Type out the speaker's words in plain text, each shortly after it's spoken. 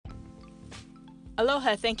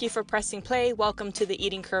Aloha, thank you for pressing play. Welcome to the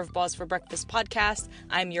Eating Curveballs for Breakfast podcast.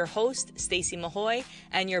 I'm your host, Stacy Mahoy,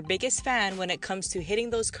 and your biggest fan when it comes to hitting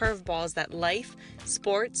those curveballs that life,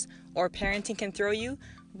 sports, or parenting can throw you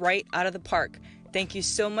right out of the park. Thank you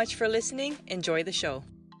so much for listening. Enjoy the show.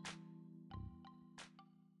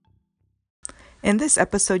 In this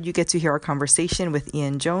episode, you get to hear our conversation with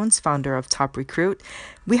Ian Jones, founder of Top Recruit.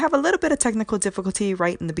 We have a little bit of technical difficulty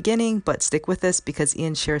right in the beginning, but stick with us because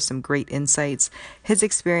Ian shares some great insights, his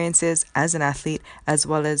experiences as an athlete, as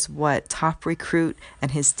well as what Top Recruit and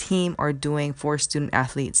his team are doing for student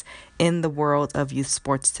athletes in the world of youth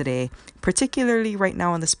sports today, particularly right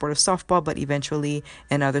now in the sport of softball, but eventually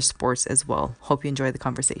in other sports as well. Hope you enjoy the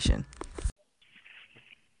conversation.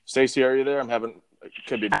 Stacy, are you there?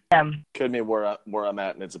 Could be where I'm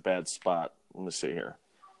at, and it's a bad spot. Let me see here.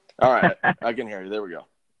 All right, I can hear you. There we go.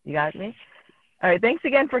 You got me? All right, thanks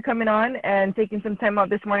again for coming on and taking some time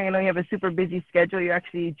out this morning. I know you have a super busy schedule. You're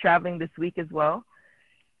actually traveling this week as well.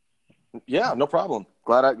 Yeah, no problem.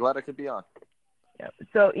 Glad I could be on. Yeah.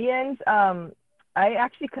 So Ian's, I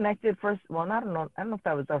actually connected first. Well, I don't know if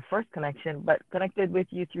that was our first connection, but connected with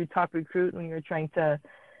you through Top Recruit when you were trying to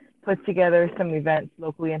put together some events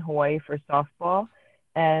locally in Hawaii for softball.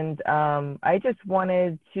 And I just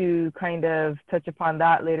wanted to kind of touch upon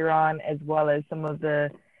that later on, as well as some of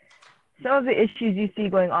the issues you see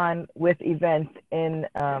going on with events in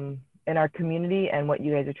our community and what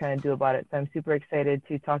you guys are trying to do about it. So I'm super excited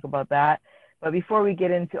to talk about that. But before we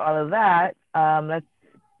get into all of that,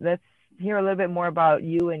 let's hear a little bit more about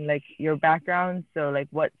you and like your background. So like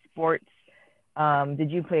what sports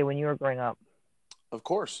did you play when you were growing up? Of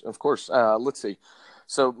course. Let's see.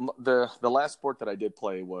 So the last sport that I did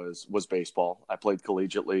play was baseball. I played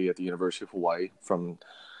collegiately at the University of Hawaii in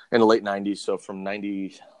the late 90s. So from 90,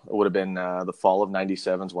 it would have been the fall of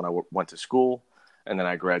 97 is when I went to school. And then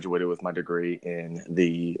I graduated with my degree in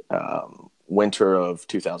the winter of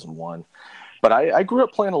 2001. But I grew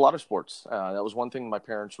up playing a lot of sports. That was one thing my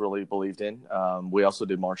parents really believed in. We also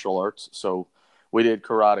did martial arts. So we did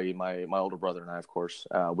karate, my older brother and I, of course.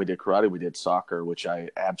 We did karate. We did soccer, which I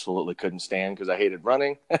absolutely couldn't stand because I hated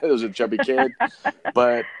running. I was a chubby kid.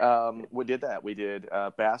 But we did that. We did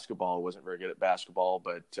basketball. I wasn't very good at basketball,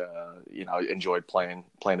 but, I enjoyed playing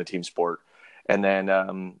a team sport. And then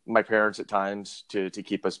my parents at times, to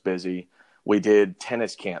keep us busy, we did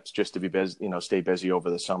tennis camps just to be busy, stay busy over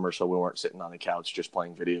the summer so we weren't sitting on the couch just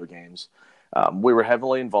playing video games. We were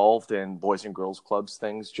heavily involved in boys and girls clubs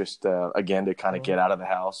things, just, again, to kind of get out of the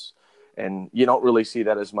house. And you don't really see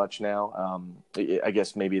that as much now. I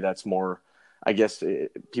guess maybe that's more,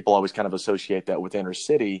 people always kind of associate that with inner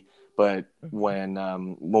city. But when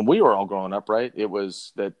we were all growing up, right, it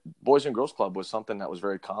was that boys and girls club was something that was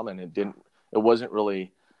very common. It wasn't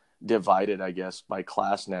really divided, I guess, by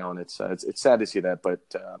class now. And it's sad to see that, but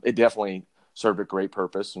it definitely served a great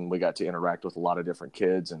purpose. And we got to interact with a lot of different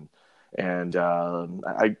kids and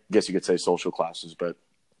I guess you could say social classes, but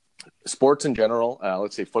sports in general,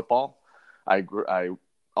 let's say football. I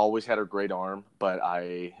always had a great arm, but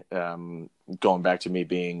going back to me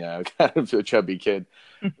being kind of a chubby kid,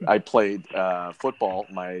 I played football.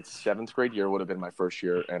 My 7th grade year would have been my first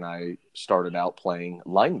year, and I started out playing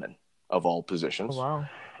lineman of all positions. Oh, wow.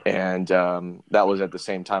 And that was at the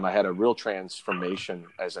same time I had a real transformation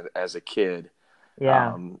as a kid.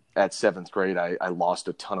 Yeah. At 7th grade, I lost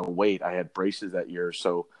a ton of weight. I had braces that year.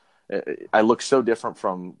 So I looked so different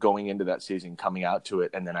from going into that season, coming out to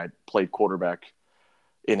it. And then I played quarterback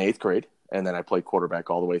in 8th grade. And then I played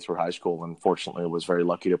quarterback all the way through high school. And fortunately, I was very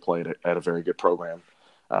lucky to play at a very good program.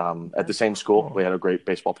 At the same school, we had a great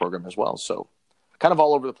baseball program as well. So kind of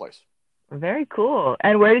all over the place. Very cool.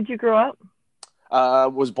 And where did you grow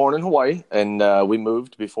up? Was born in Hawaii, and we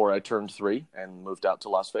moved before I turned 3 and moved out to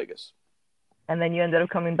Las Vegas. And then you ended up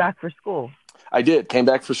coming back for school. I did. Came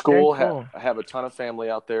back for school. Cool. I have a ton of family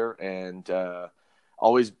out there, and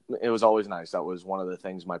it was always nice. That was one of the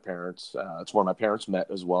things it's where my parents met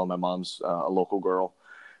as well. My mom's a local girl,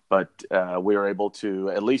 but we were able to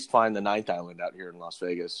at least find the 9th island out here in Las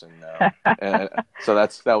Vegas. And so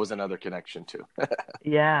that was another connection too.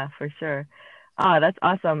 Yeah, for sure. That's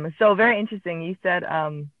awesome. So very interesting. You said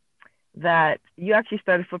that you actually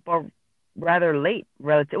started football rather late,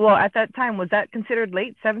 well, at that time, was that considered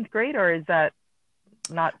late, 7th grade, or is that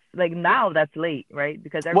not, like, now that's late, right?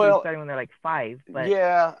 Because everybody's starting when they're like 5. But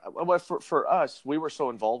yeah, well, for us, we were so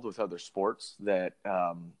involved with other sports that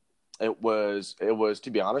it was, to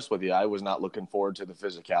be honest with you, I was not looking forward to the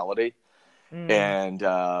physicality. And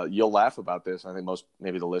you'll laugh about this. I think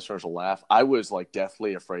maybe the listeners will laugh. I was like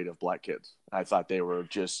deathly afraid of black kids. I thought they were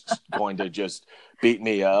just going to just beat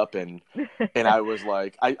me up, and I was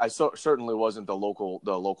like, certainly wasn't the local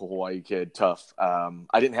Hawaii kid tough.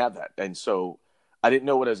 I didn't have that, and so I didn't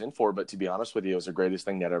know what I was in for. But to be honest with you, it was the greatest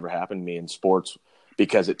thing that ever happened to me in sports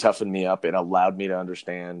because it toughened me up. It allowed me to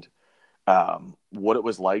understand what it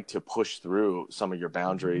was like to push through some of your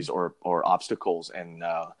boundaries or obstacles. And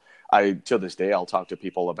till this day, I'll talk to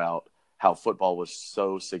people about how football was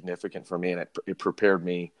so significant for me, and it prepared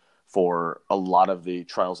me for a lot of the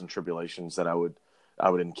trials and tribulations that I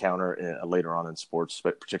would encounter later on in sports,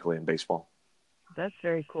 but particularly in baseball. That's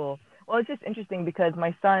very cool. Well, it's just interesting because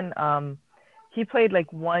my son, he played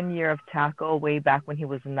like 1 year of tackle way back when he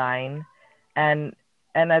was 9, and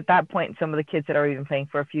at that point, some of the kids had already been playing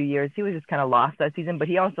for a few years. He was just kind of lost that season, but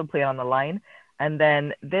he also played on the line. And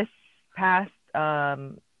then this past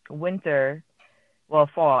winter, well,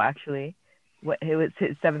 fall actually, it was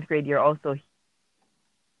his 7th grade year. Also, he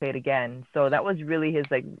played again. So that was really his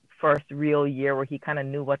like first real year where he kind of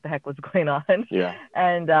knew what the heck was going on. Yeah.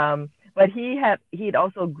 And but he'd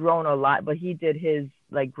also grown a lot, but he did his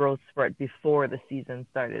like growth spurt before the season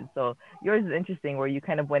started. So yours is interesting, where you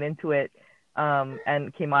kind of went into it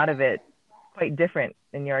and came out of it quite different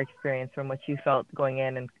in your experience from what you felt going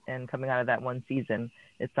in and coming out of that one season,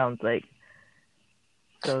 it sounds like.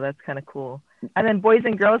 So that's kind of cool. And then Boys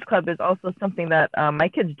and Girls Club is also something that my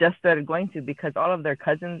kids just started going to because all of their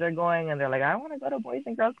cousins are going, and they're like, I want to go to Boys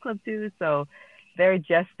and Girls Club too. So they're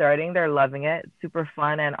just starting. They're loving it. It's super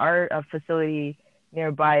fun. And our facility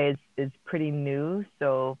nearby is pretty new.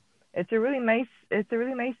 So it's a really nice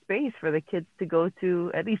space for the kids to go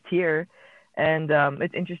to, at least here. And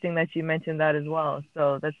it's interesting that you mentioned that as well.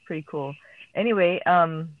 So that's pretty cool. Anyway,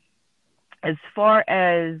 as far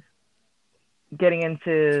as getting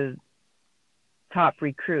into Top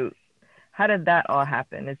Recruit, how did that all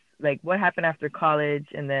happen? It's like, what happened after college?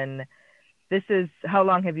 And then how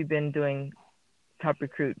long have you been doing Top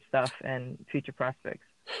Recruit stuff and Future Prospects?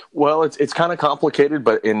 Well, it's kind of complicated,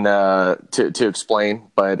 but to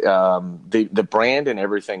explain, but the brand and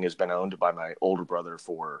everything has been owned by my older brother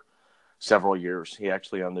for several years. He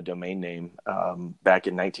actually owned the domain name back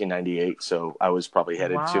in 1998. So I was probably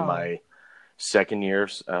headed to my second year,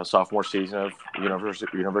 sophomore season of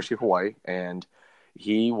University of Hawaii. And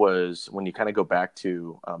he was, when you kind of go back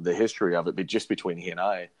to the history of it, but just between he and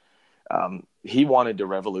I, he wanted to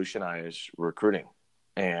revolutionize recruiting.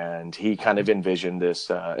 And he kind of envisioned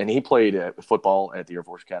this, and he played football at the Air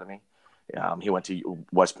Force Academy. He went to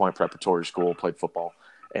West Point Preparatory School, played football.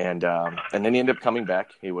 And then he ended up coming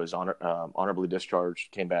back. He was honorably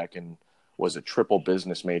discharged, came back and was a triple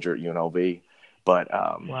business major at UNLV. But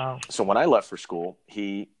so when I left for school,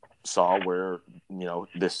 he saw where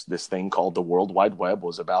this thing called the World Wide Web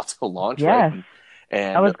was about to launch. Yes. Right?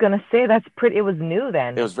 And I was gonna say it was new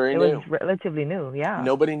then. It was very new. It was relatively new. Yeah.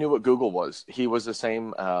 Nobody knew what Google was. He was the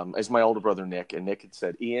same as my older brother Nick, and Nick had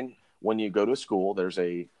said, Ian, when you go to school, there's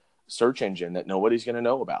a search engine that nobody's going to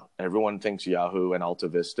know about. Everyone thinks Yahoo and Alta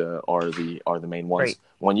Vista are the main ones. Right.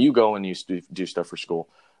 When you go and you do stuff for school,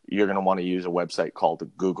 you're going to want to use a website called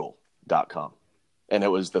google.com. And it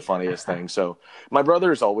was the funniest thing. So my brother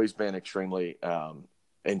has always been extremely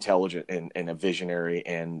intelligent and a visionary,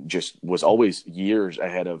 and just was always years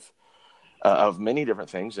ahead of many different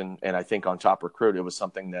things. And I think on Top Recruit, it was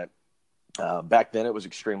something that back then it was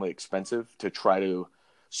extremely expensive to try to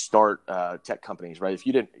start tech companies, right?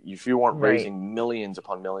 If you weren't raising millions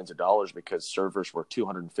upon millions of dollars because servers were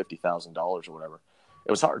 $250,000 or whatever,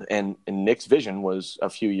 it was hard. And Nick's vision was a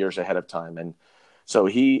few years ahead of time. And so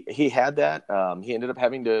he had that. He ended up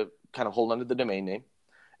having to kind of hold under the domain name.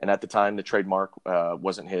 And at the time, the trademark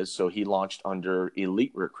wasn't his. So he launched under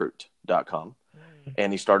EliteRecruit.com.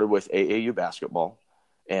 And he started with AAU basketball.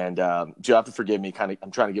 And you'll have to forgive me.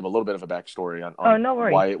 I'm trying to give a little bit of a backstory on no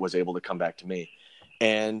worries. Why it was able to come back to me.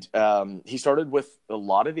 And he started with a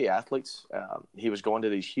lot of the athletes. He was going to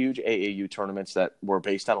these huge AAU tournaments that were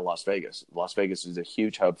based out of Las Vegas. Las Vegas is a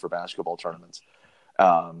huge hub for basketball tournaments,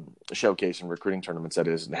 showcase and recruiting tournaments, that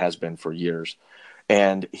is, and has been for years.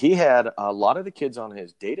 And he had a lot of the kids on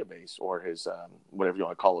his database, or his whatever you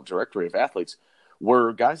want to call it, directory of athletes,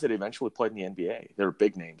 were guys that eventually played in the NBA. They're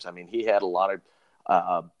big names. I mean, he had a lot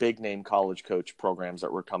of big name college coach programs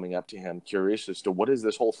that were coming up to him, curious as to what is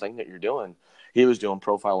this whole thing that you're doing. He was doing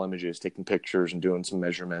profile images, taking pictures, and doing some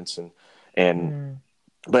measurements,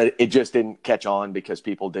 but it just didn't catch on because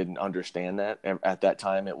people didn't understand that. At that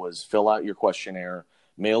time, it was fill out your questionnaire,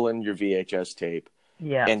 mail in your VHS tape.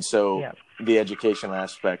 Yeah. And so the education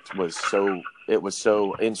aspect was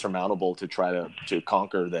so insurmountable to try to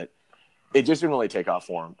conquer that it just didn't really take off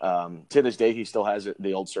for him. To this day, he still has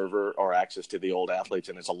the old server or access to the old athletes,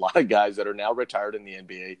 and there's a lot of guys that are now retired in the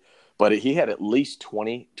NBA. But he had at least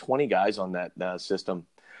 20 guys on that system,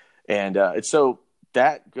 and so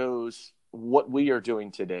that goes what we are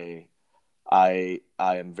doing today. I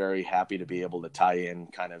am very happy to be able to tie in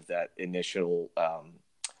kind of that initial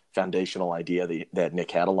foundational idea that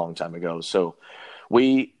Nick had a long time ago. So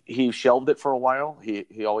he shelved it for a while.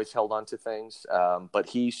 He always held on to things, but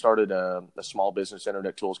he started a small business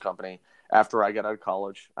internet tools company after I got out of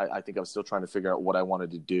college. I think I was still trying to figure out what I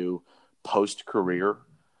wanted to do post career.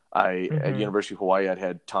 At University of Hawaii, I'd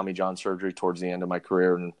had Tommy John surgery towards the end of my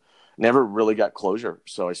career and never really got closure.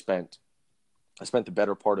 So I spent the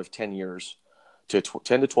better part of 10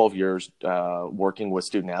 to 12 years working with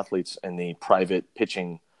student athletes in the private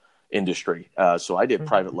pitching industry. So I did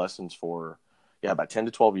private lessons for about 10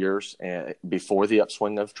 to 12 years before the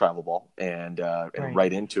upswing of travel ball and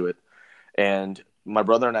right into it. And my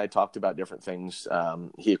brother and I talked about different things.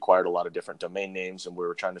 He acquired a lot of different domain names, and we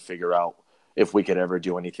were trying to figure out if we could ever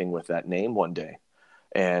do anything with that name one day.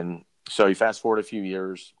 And so you fast forward a few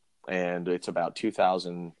years, and it's about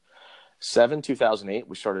 2007, 2008,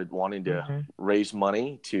 we started wanting to raise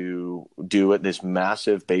money to do this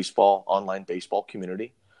massive online baseball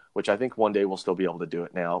community, which I think one day we'll still be able to do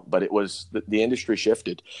it now. But it was the industry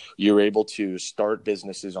shifted. You were able to start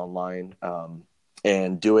businesses online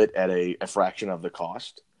and do it at a fraction of the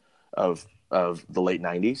cost of the late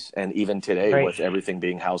 90s. And even today, with everything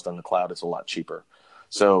being housed on the cloud, it's a lot cheaper.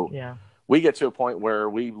 So we get to a point where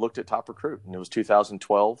we looked at Top Recruit, and it was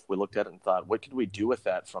 2012. We looked at it and thought, what could we do with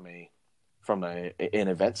that from an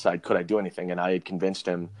event side? Could I do anything? And I had convinced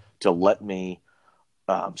him to let me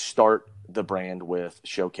start the brand with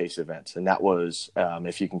showcase events. And that was,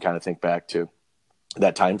 if you can kind of think back to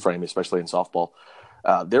that time frame, especially in softball,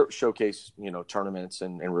 their showcase, tournaments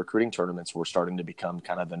and recruiting tournaments were starting to become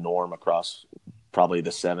kind of the norm across probably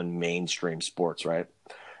the 7 mainstream sports, right?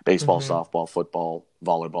 Baseball, softball, football,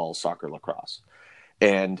 volleyball, soccer, lacrosse.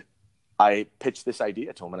 And I pitched this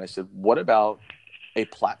idea to him, and I said, what about a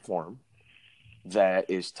platform that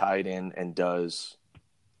is tied in and does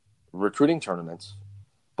recruiting tournaments,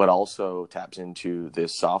 but also taps into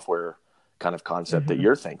this software kind of concept that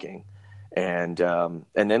you're thinking. And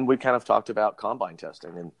then we kind of talked about combine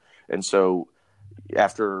testing. And so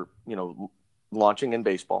after, launching in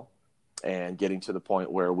baseball and getting to the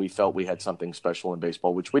point where we felt we had something special in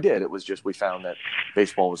baseball, which we did, it was just, we found that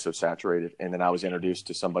baseball was so saturated. And then I was introduced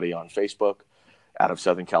to somebody on Facebook out of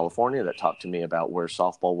Southern California that talked to me about where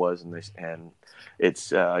softball was. And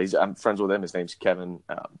it's, I'm friends with him. His name's Kevin.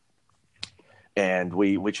 And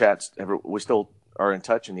we chat, we still are in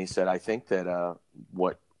touch. And he said, I think that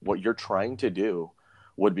what you're trying to do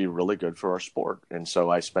would be really good for our sport. And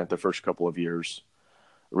so I spent the first couple of years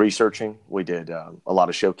researching. We did a lot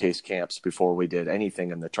of showcase camps before we did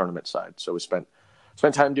anything in the tournament side. So we spent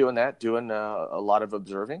time doing that, doing a lot of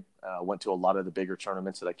observing, went to a lot of the bigger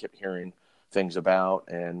tournaments that I kept hearing things about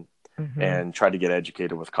and tried to get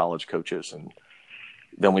educated with college coaches. And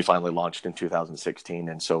then we finally launched in 2016.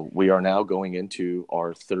 And so we are now going into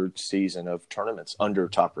our 3rd season of tournaments under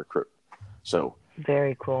Top Recruit. So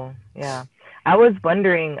very cool. Yeah. I was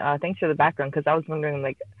wondering, thanks for the background, because I was wondering,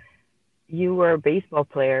 like, you were a baseball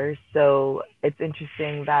player, so it's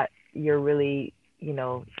interesting that you're really,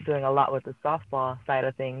 doing a lot with the softball side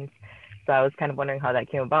of things. So I was kind of wondering how that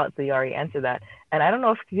came about. So you already answered that. And I don't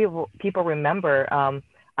know if people remember,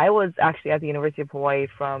 I was actually at the University of Hawaii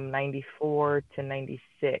from 94 to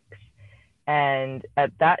 96. And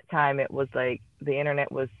at that time, it was like the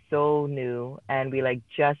internet was so new, and we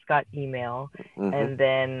just got email. And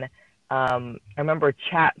then I remember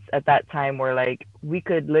chats at that time where we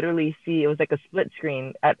could literally see, it was like a split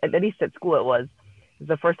screen, at least at school it was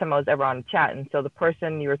the first time I was ever on a chat. And so the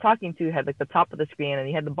person you were talking to had the top of the screen, and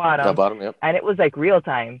you had the bottom, yep. And it was real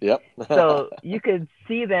time. Yep. So you could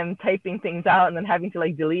see them typing things out and then having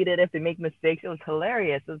to delete it if they make mistakes. It was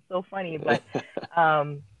hilarious. It was so funny.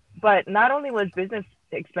 But not only was business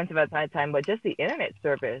expensive at that time, but just the internet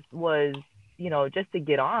service was, just to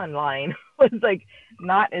get online was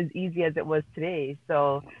not as easy as it was today.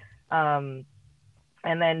 So,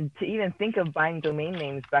 and then to even think of buying domain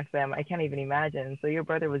names back then, I can't even imagine. So your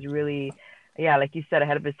brother was really, like you said,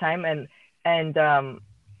 ahead of his time. And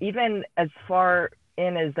even as far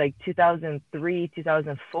in as 2003,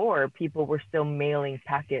 2004, people were still mailing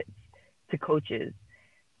packets to coaches.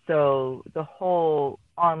 So the whole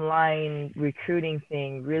online recruiting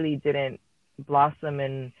thing really didn't blossom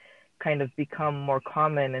and kind of become more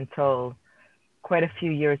common until quite a few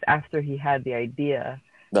years after he had the idea.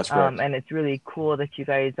 That's correct. And it's really cool that you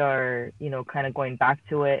guys are, kind of going back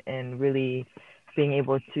to it and really being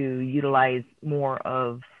able to utilize more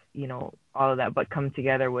of, all of that, but come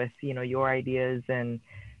together with, your ideas and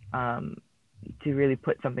to really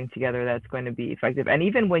put something together that's going to be effective. And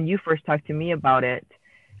even when you first talked to me about it,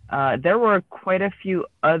 there were quite a few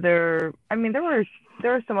other, there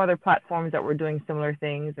were some other platforms that were doing similar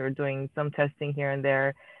things or doing some testing here and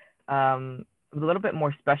there. A little bit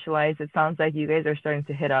more specialized. It sounds like you guys are starting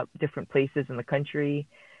to hit up different places in the country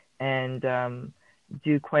and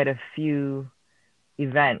do quite a few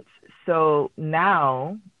events. So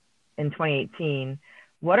now in 2018,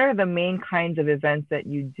 what are the main kinds of events that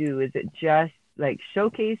you do? Is it just like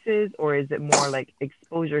showcases or is it more like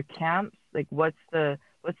exposure camps? Like what's the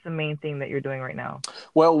main thing that you're doing right now?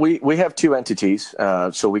 Well, we have two entities,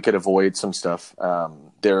 so we could avoid some stuff.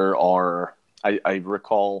 There are, I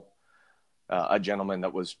recall a gentleman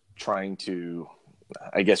that was trying to,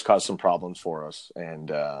 I guess, cause some problems for us,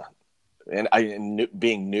 and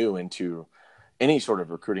being new into any sort of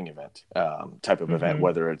recruiting event, type of event,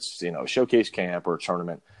 whether it's a showcase camp or a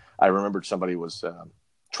tournament. I remembered somebody was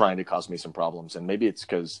trying to cause me some problems, and maybe it's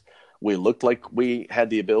because we looked like we had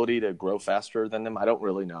the ability to grow faster than them. I don't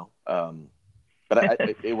really know, but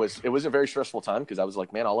it was a very stressful time because I was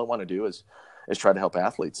like, man, all I want to do is try to help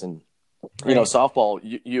athletes, and softball.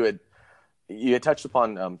 You had touched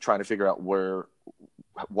upon trying to figure out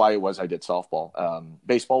why it was I did softball.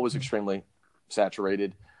 Baseball was extremely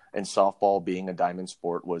saturated, and softball, being a diamond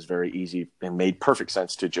sport, was very easy and made perfect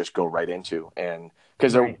sense to just go right into. And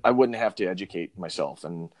because I wouldn't have to educate myself,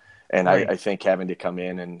 and I think having to come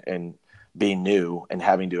in and being new and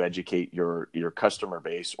having to educate your customer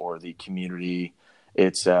base or the community,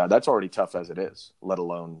 it's that's already tough as it is, let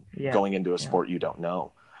alone going into a sport you don't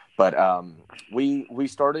know. But we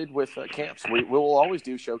started with camps. We will always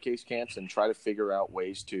do showcase camps and try to figure out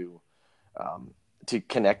ways to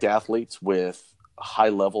connect athletes with high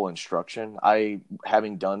level instruction.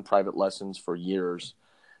 Having done private lessons for years,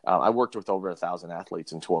 I worked with over 1,000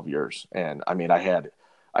 athletes in 12 years, and I mean, I had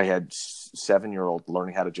 7-year-old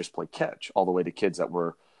learning how to just play catch, all the way to kids that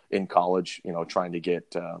were in college, trying to get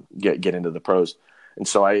into the pros. And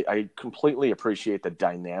so I completely appreciate the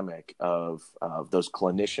dynamic of those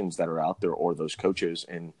clinicians that are out there, or those coaches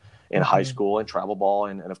in high school and travel ball,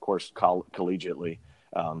 and of course collegiately.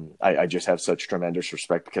 I just have such tremendous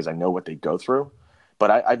respect because I know what they go through. But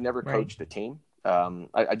I've never coached a team.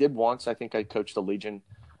 I did once. I think I coached the Legion.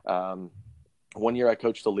 One year I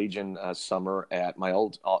coached the Legion summer at my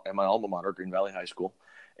alma mater, Green Valley High School,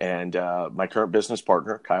 and my current business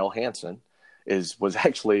partner, Kyle Hansen, was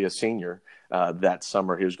actually a senior that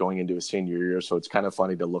summer. He was going into his senior year, so it's kind of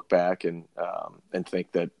funny to look back and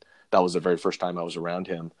think that was the very first time I was around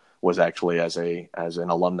him, was actually as an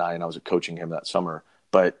alumni, and I was coaching him that summer.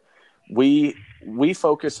 But we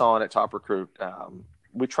focus on at Top Recruit.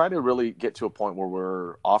 We try to really get to a point where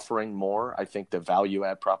we're offering more. I think the value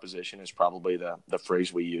add proposition is probably the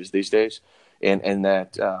phrase we use these days, and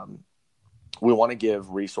that we want to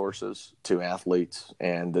give resources to athletes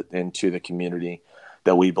and to the community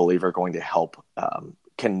that we believe are going to help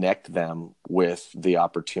connect them with the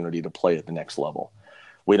opportunity to play at the next level.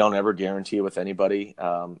 We don't ever guarantee with anybody,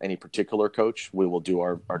 any particular coach. We will do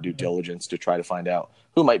our due diligence to try to find out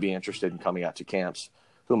who might be interested in coming out to camps,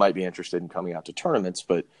 who might be interested in coming out to tournaments.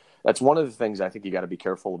 But that's one of the things I think you got to be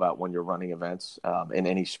careful about when you're running events in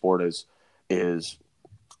any sport is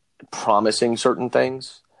promising certain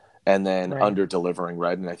things and then under delivering,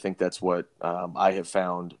 right? And I think that's what I have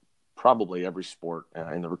found probably every sport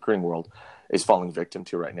in the recruiting world is falling victim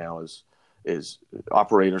to right now is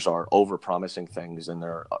operators are over promising things and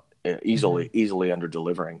they're easily under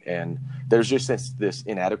delivering. And there's just this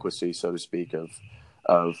inadequacy, so to speak,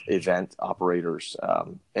 of event operators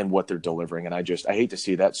and what they're delivering. And I hate to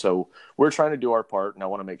see that. So we're trying to do our part, and I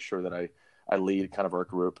want to make sure that I lead kind of our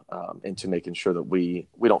group into making sure that we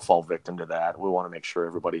don't fall victim to that. We want to make sure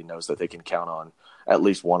everybody knows that they can count on at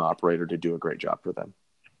least one operator to do a great job for them.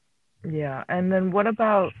 Yeah. And then what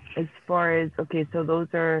about as far as, okay, so those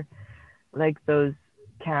are like those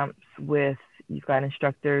camps with, you've got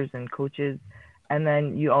instructors and coaches, and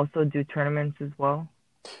then you also do tournaments as well?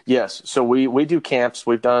 Yes. So we do camps.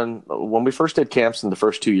 When we first did camps in the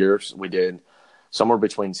first 2 years, we did somewhere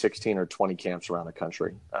between 16 or 20 camps around the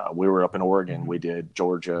country. We were up in Oregon. We did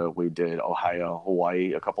Georgia. We did Ohio,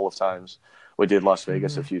 Hawaii a couple of times. We did Las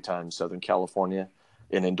Vegas a few times, Southern California,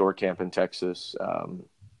 an indoor camp in Texas.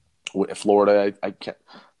 Florida, I'm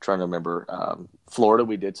trying to remember. Florida,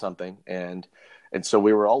 we did something. And so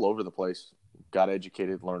we were all over the place, got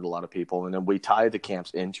educated, learned a lot of people. And then we tie the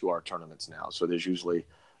camps into our tournaments now. So there's usually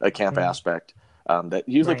a camp aspect. that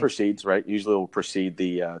usually Right. precedes, right? Usually will precede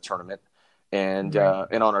the tournament. And Right.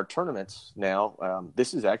 and on our tournaments now,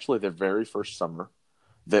 this is actually the very first summer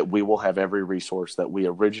that we will have every resource that we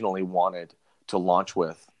originally wanted to launch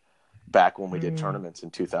with back when we did Mm. tournaments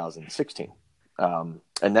in 2016.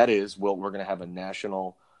 And that is, well, we're going to have a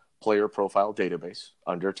national player profile database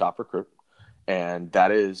under Top Recruit, and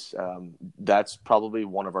that is that's probably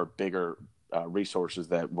one of our bigger resources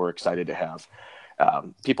that we're excited to have.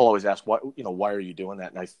 People always ask, why are you doing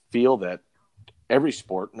that? And I feel that every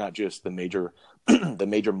sport, not just the major the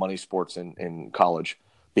major money sports in college,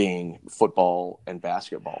 being football and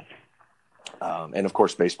basketball. And of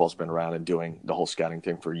course, baseball's been around and doing the whole scouting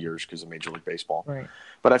thing for years because of Major League Baseball. Right.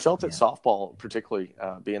 But I felt that Yeah. softball, particularly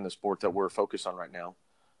being the sport that we're focused on right now,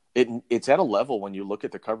 it's at a level when you look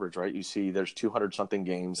at the coverage, right? You see there's 200 something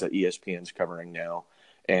games that ESPN's covering now,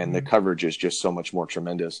 and the Mm. coverage is just so much more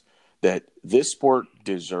tremendous that this sport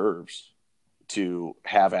deserves to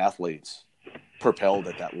have athletes propelled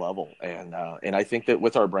at that level. And I think that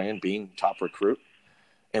with our brand being Top Recruit,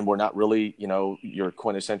 and we're not really, your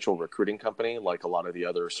quintessential recruiting company like a lot of the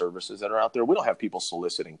other services that are out there. We don't have people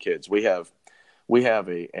soliciting kids. We have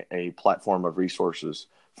a platform of resources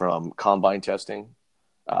from combine testing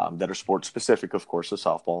that are sport specific, of course, as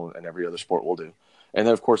softball and every other sport will do. And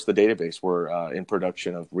then, of course, the database. We're in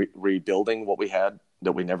production of rebuilding what we had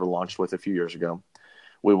that we never launched with a few years ago.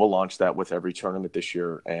 We will launch that with every tournament this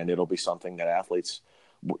year, and it'll be something that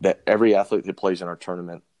every athlete that plays in our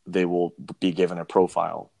tournament, they will be given a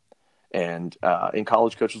profile. And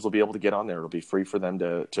college coaches will be able to get on there. It'll be free for them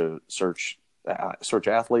to search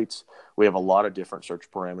athletes. We have a lot of different search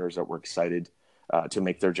parameters that we're excited to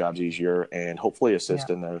make their jobs easier and hopefully assist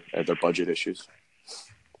Yeah. in their budget issues.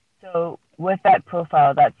 So with that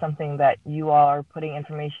profile, that's something that you are putting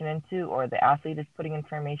information into, or the athlete is putting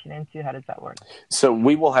information into. How does that work? So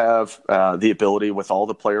we will have the ability with all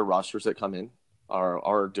the player rosters that come in.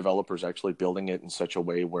 Our developers actually building it in such a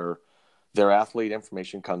way where their athlete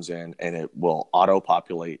information comes in and it will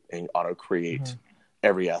auto-populate and auto-create Mm-hmm.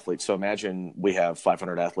 every athlete. So imagine we have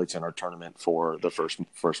 500 athletes in our tournament for the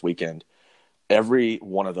first weekend. Every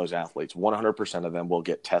one of those athletes, 100% of them will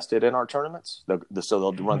get tested in our tournaments. So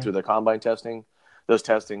they'll run Mm-hmm. through the combine testing. Those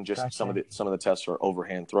testing, just some Gotcha. of the tests are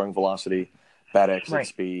overhand throwing velocity, bat exit Right.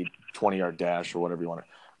 speed, 20-yard dash, or whatever you want to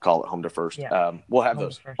call it, home to first. Yeah. We'll have Home to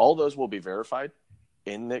those. first. All those will be verified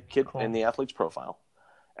in Cool. the athlete's profile.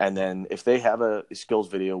 And then if they have a skills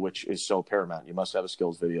video, which is so paramount, you must have a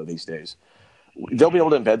skills video these days. They'll be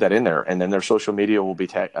able to embed that in there, and then their social media will be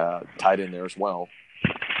tied in there as well.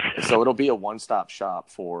 So it'll be a one-stop shop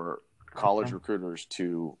for college Gotcha. recruiters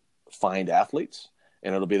to find athletes,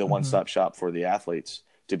 and it'll be the Mm-hmm. one-stop shop for the athletes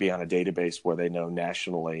to be on a database where they know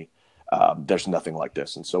nationally there's nothing like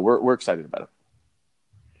this. And so we're excited about it.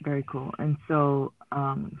 Very cool. And so,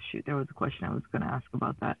 there was a question I was going to ask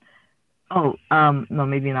about that. Oh, no,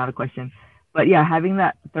 maybe not a question, but yeah, having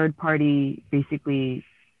that third party basically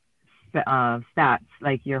stats,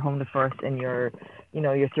 like your home to first and your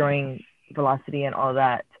throwing velocity and all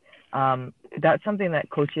that. That's something that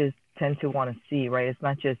coaches tend to want to see, right? It's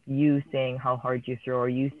not just you saying how hard you throw or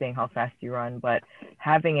you saying how fast you run, but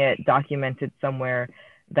having it documented somewhere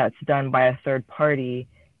that's done by a third party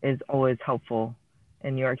is always helpful.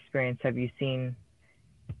 In your experience, have you seen,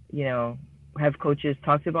 have coaches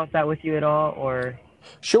talked about that with you at all, or?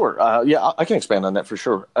 Sure. Yeah, I can expand on that for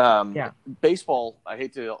sure. Yeah. Baseball, I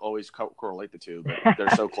hate to always correlate the two, but they're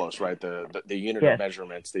so close, right? The unit Yes. of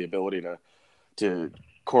measurements, the ability to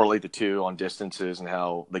correlate the two on distances and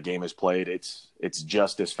how the game is played, it's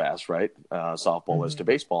just as fast, right? Softball is to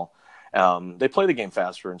baseball. They play the game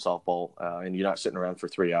faster in softball, and you're not sitting around for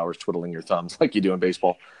 3 hours twiddling your thumbs like you do in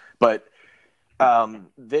baseball. But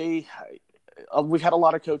we've had a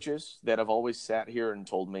lot of coaches that have always sat here and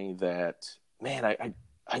told me that, man,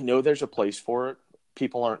 I know there's a place for it.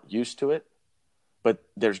 People aren't used to it, but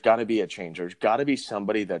there's got to be a change. There's got to be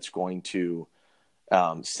somebody that's going to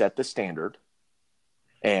set the standard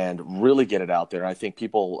and really get it out there. I think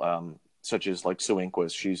people such as like Sue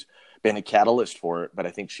Inquist, she's been a catalyst for it, but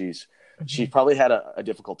I think she's probably had a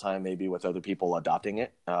difficult time maybe with other people adopting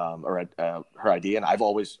it or her idea. And I've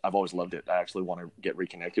always loved it. I actually want to get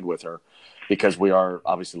reconnected with her because we are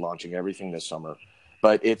obviously launching everything this summer.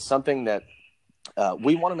 But it's something that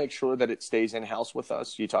we want to make sure that it stays in-house with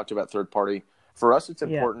us. You talked about third party. For us, it's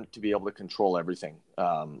important to be able to control everything.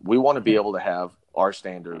 We want to be able to have our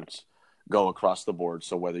standards go across the board.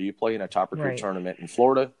 So whether you play in a Top Recruit tournament in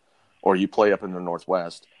Florida or you play up in the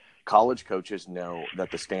Northwest, college coaches know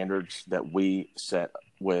that the standards that we set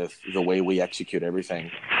with the way we execute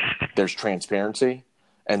everything, there's transparency,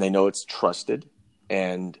 and they know it's trusted,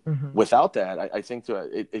 And Mm-hmm. without that, I think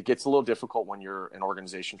it gets a little difficult when you're an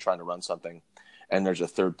organization trying to run something and there's a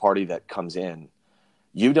third party that comes in.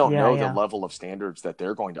 You don't know the Yeah. level of standards that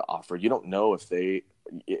they're going to offer. You don't know if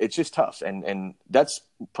it's just tough. And that's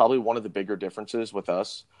probably one of the bigger differences with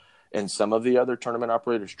us and some of the other tournament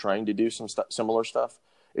operators trying to do some similar stuff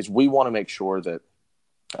is we want to make sure that,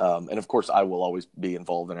 and of course I will always be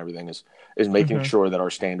involved in everything is making Mm-hmm. sure that our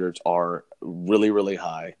standards are really, really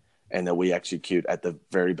high and that we execute at the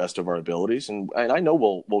very best of our abilities. And I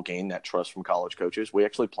know we'll gain that trust from college coaches. We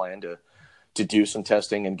actually plan to do some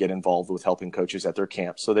testing and get involved with helping coaches at their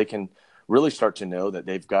camps so they can really start to know that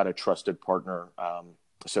they've got a trusted partner,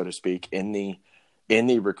 so to speak, in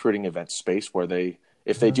the recruiting event space where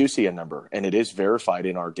if they Mm-hmm. do see a number and it is verified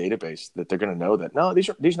in our database, that they're going to know that, no,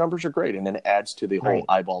 these numbers are great. And then it adds to the whole Right.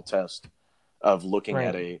 eyeball test of looking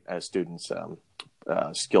at Right. a student's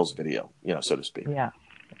skills video, so to speak. Yeah.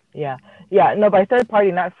 Yeah. No, by third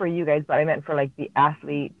party, not for you guys, but I meant for like the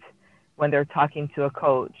athlete when they're talking to a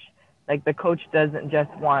coach. Like the coach doesn't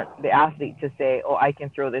just want the athlete to say, "Oh, I can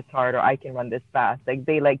throw this hard or I can run this fast." Like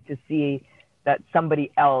they like to see that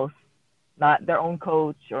somebody else, not their own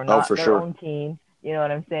coach or Oh, not for their sure. own team, you know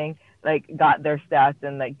what I'm saying? Like got their stats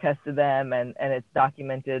and like tested them and it's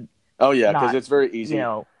documented, Oh, yeah, because not, it's very you easy.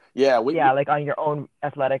 know, Yeah, yeah, like on your own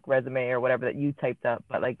athletic resume or whatever that you typed up,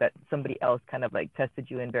 but like that somebody else kind of like tested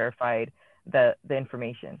you and verified the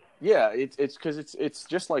information. yeah, it's because it's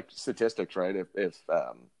just like statistics, right?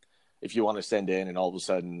 If you want to send in and all of a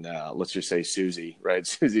sudden, let's just say Susie, right?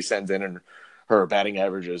 Susie sends in and her batting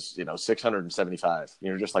average is 675.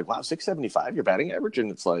 You're just like, wow, 675, your batting average,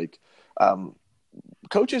 and it's like, um,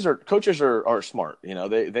 coaches are smart.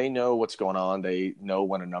 They know what's going on. They know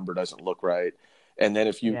when a number doesn't look right. And then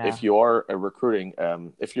if Yeah. you are a recruiting,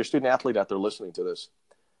 if you're a student athlete out there listening to this,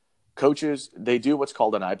 coaches, they do what's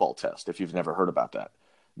called an eyeball test. If you've never heard about that,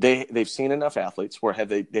 they've seen enough athletes where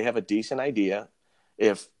they have a decent idea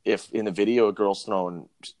if in the video a girl's throwing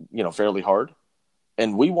fairly hard,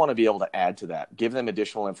 and we want to be able to add to that, give them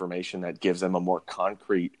additional information that gives them a more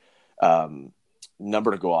concrete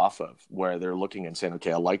number to go off of, where they're looking and saying,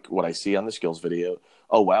 okay, I like what I see on the skills video.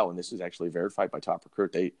 Oh, wow. And this is actually verified by Top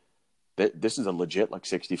Recruit. This is a legit like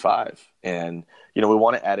 65. And, we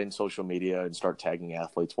want to add in social media and start tagging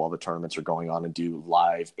athletes while the tournaments are going on and do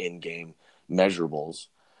live in-game measurables.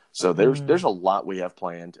 So there's a lot we have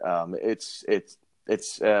planned.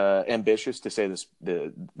 It's ambitious to say this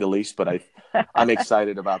the least, but I'm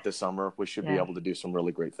excited about this summer. We should be Yeah. able to do some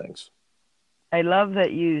really great things. I love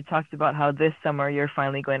that you talked about how this summer you're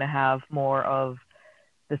finally going to have more of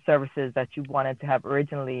the services that you wanted to have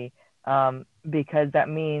originally, because that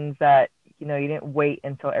means that you didn't wait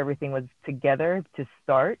until everything was together to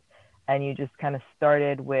start, and you just kind of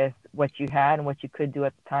started with what you had and what you could do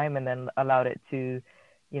at the time, and then allowed it to,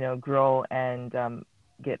 grow and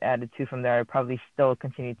get added to from there. I probably still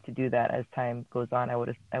continue to do that as time goes on.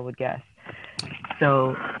 I would guess.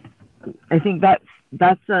 So I think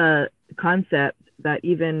that's a concept that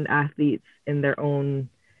even athletes in their own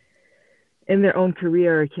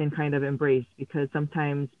career can kind of embrace, because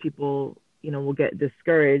sometimes people will get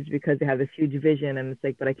discouraged because they have this huge vision and it's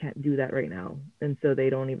like, but I can't do that right now, and so they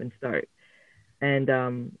don't even start.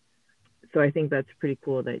 And so I think that's pretty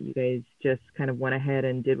cool that you guys just kind of went ahead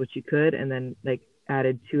and did what you could and then like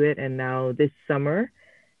added to it, and now this summer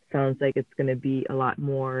sounds like it's going to be a lot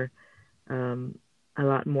more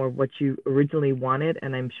of what you originally wanted,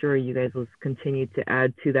 and I'm sure you guys will continue to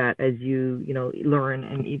add to that as you learn,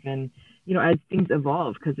 and even as things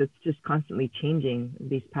evolve, because it's just constantly changing.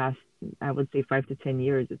 These past, I would say, 5 to 10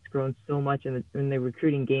 years, it's grown so much, and the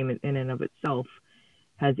recruiting game in and of itself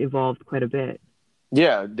has evolved quite a bit.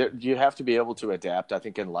 Yeah, you have to be able to adapt, I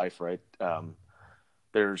think, in life, right?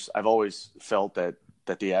 I've always felt that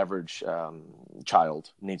the average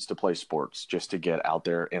child needs to play sports just to get out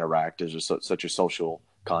there, interact. There's such a social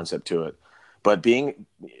concept to it. But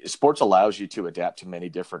sports allows you to adapt to many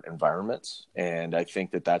different environments. And I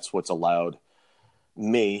think that that's what's allowed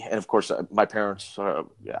me. And of course, my parents, I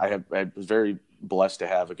was very blessed to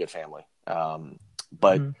have a good family.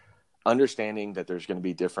 But Mm-hmm. understanding that there's going to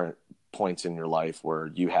be different points in your life where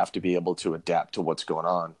you have to be able to adapt to what's going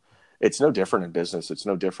on. It's no different in business. It's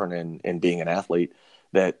no different in being an athlete.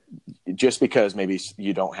 That just because maybe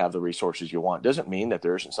you don't have the resources you want doesn't mean that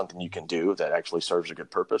there isn't something you can do that actually serves a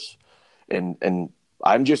good purpose. And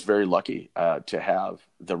I'm just very lucky to have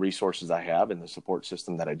the resources I have and the support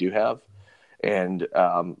system that I do have. And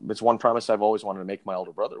it's one promise I've always wanted to make my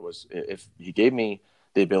older brother, was if he gave me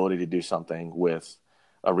the ability to do something with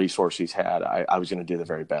a resource he's had, I was going to do the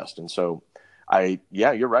very best. And so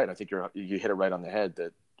you're right. I think you hit it right on the head,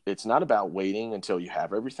 that it's not about waiting until you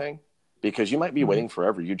have everything, because you might be waiting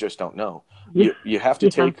forever. You just don't know. Yeah. You have to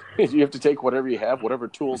Yeah. take whatever you have, whatever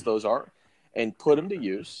tools those are, and put them to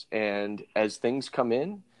use. And as things come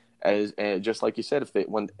in, and just like you said,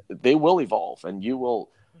 when they will evolve, and you will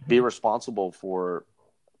be responsible for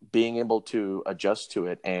being able to adjust to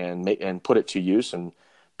it and put it to use and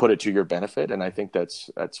put it to your benefit. And I think that's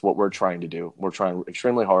what we're trying to do. We're trying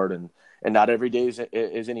extremely hard, and not every day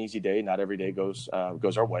is an easy day. Not every day goes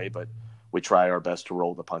our way, but we try our best to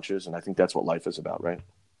roll the punches. And I think that's what life is about, right?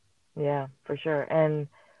 Yeah, for sure. And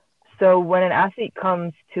so when an athlete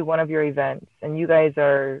comes to one of your events, and you guys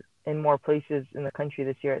are in more places in the country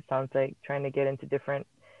this year, it sounds like, trying to get into different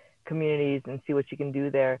communities and see what you can do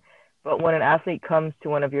there. But when an athlete comes to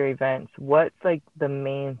one of your events, what's like the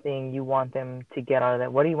main thing you want them to get out of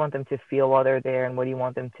that? What do you want them to feel while they're there, and what do you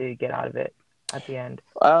want them to get out of it at the end?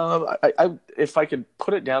 If I could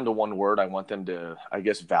put it down to one word, I want them to, I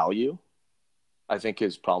guess, value, I think,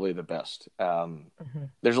 is probably the best.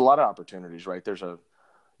 There's a lot of opportunities, right? You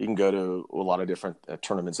can go to a lot of different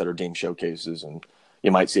tournaments that are deemed showcases, and you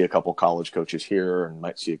might see a couple college coaches here and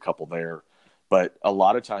might see a couple there. But a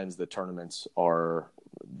lot of times the tournaments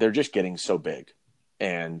they're just getting so big.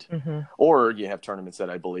 And, or you have tournaments that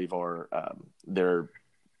I believe are, they're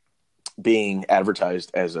being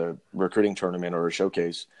advertised as a recruiting tournament or a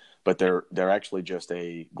showcase, but they're actually just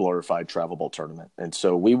a glorified travel ball tournament. And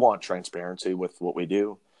so we want transparency with what we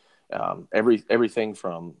do. Everything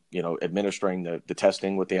from, administering the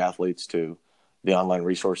testing with the athletes to the online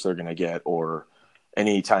resource they're going to get, or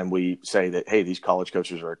anytime we say that, hey, these college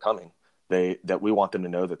coaches are coming, that we want them to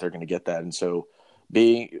know that they're going to get that. And so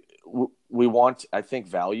we want, I think,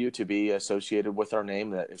 value to be associated with our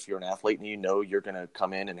name, that if you're an athlete and you're going to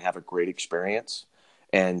come in and have a great experience,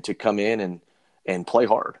 and to come in and play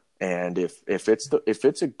hard. And if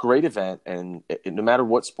it's a great event, and no matter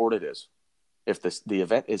what sport it is, if the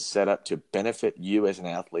event is set up to benefit you as an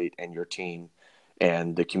athlete and your team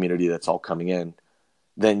and the community that's all coming in,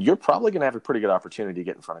 then you're probably going to have a pretty good opportunity to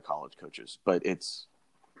get in front of college coaches. But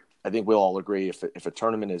I think we'll all agree, if a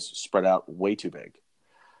tournament is spread out way too big,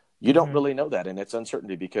 you don't really know that. And it's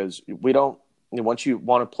uncertainty, because once you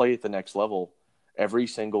want to play at the next level, every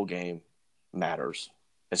single game matters,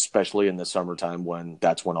 especially in the summertime, when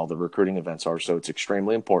that's when all the recruiting events are. So it's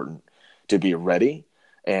extremely important to be ready.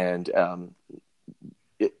 And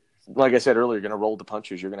like I said earlier, you're going to roll the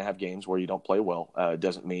punches. You're going to have games where you don't play well. It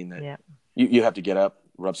doesn't mean that you have to get up,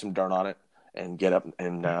 rub some dirt on it, and get up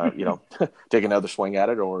and take another swing at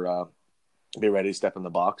it, or be ready to step in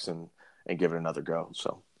the box and give it another go.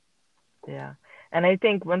 So yeah. And I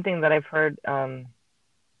think one thing that I've heard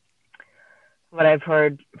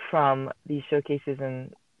from these showcases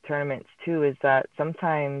and tournaments too, is that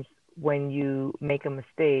sometimes when you make a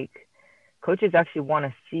mistake, coaches actually want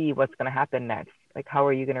to see what's going to happen next. Like, how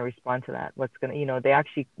are you going to respond to that? They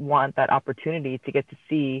actually want that opportunity to get to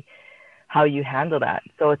see how you handle that.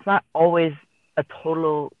 So it's not always a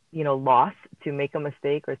total, loss to make a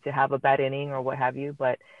mistake or to have a bad inning or what have you.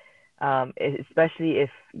 But especially if,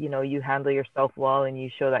 you handle yourself well and you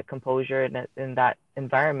show that composure in that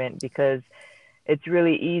environment, because it's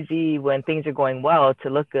really easy when things are going well to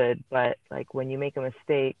look good. But like when you make a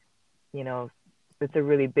mistake, it's a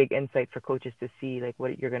really big insight for coaches to see like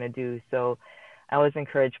what you're going to do. So I always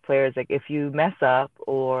encourage players, like, if you mess up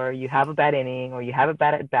or you have a bad inning or you have a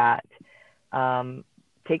bad at bat,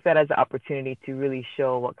 take that as an opportunity to really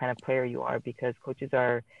show what kind of player you are, because coaches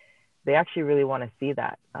they actually really want to see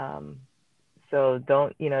that. So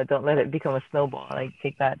don't let it become a snowball. Like,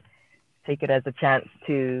 take it as a chance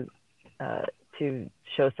to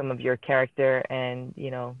show some of your character and,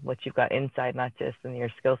 what you've got inside, not just in your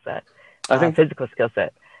skill set. I think physical skill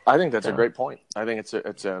set. I think that's a great point. I think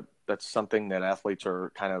that's something that athletes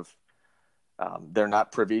are kind of, they're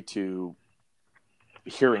not privy to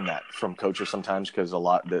hearing that from coaches sometimes, because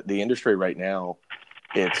the industry right now,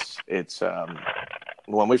 it's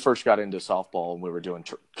when we first got into softball and we were doing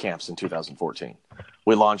camps in 2014,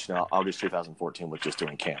 we launched in August 2014 with just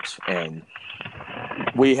doing camps. And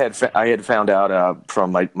I had found out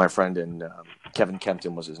from my friend Kevin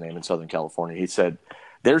Kempton was his name, in Southern California. He said,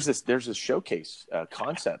 there's this showcase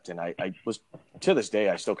concept. And I was, to this day,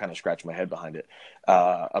 I still kind of scratch my head behind it,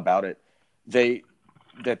 about it. The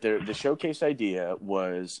showcase idea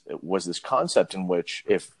was this concept in which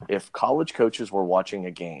if college coaches were watching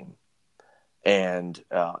a game and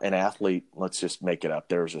an athlete, let's just make it up,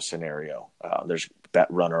 there's a scenario, there's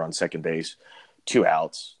that runner on second base, 2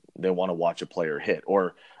 outs, they want to watch a player hit,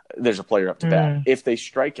 or there's a player up to bat. If they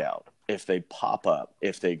strike out, if they pop up,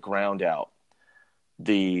 if they ground out,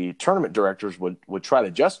 the tournament directors would try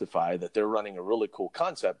to justify that they're running a really cool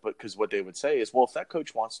concept, but because what they would say is, well, if that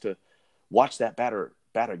coach wants to watch that batter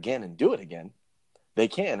bat again and do it again, they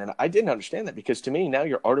can. And I didn't understand that, because to me, now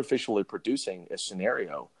you're artificially producing a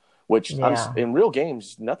scenario, which in real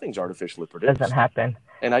games, nothing's artificially produced. Doesn't happen.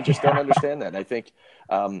 And I just don't understand that. And I think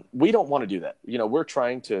we don't want to do that. We're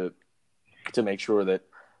trying to make sure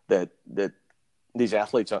that these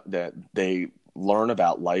athletes, that they learn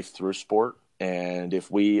about life through sport. And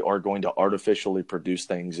if we are going to artificially produce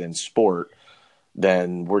things in sport,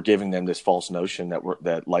 then we're giving them this false notion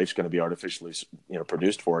that life's going to be artificially,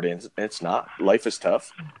 produced for it. And it's not. Life is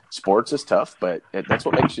tough. Sports is tough, but that's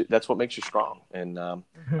what makes you strong. And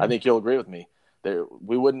I think you'll agree with me.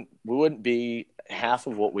 We wouldn't be half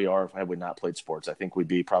of what we are if I would not played sports. I think we'd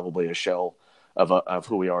be probably a shell of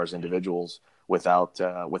who we are as individuals without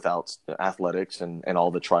athletics and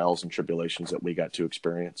all the trials and tribulations that we got to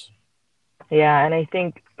experience. Yeah, and I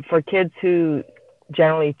think for kids who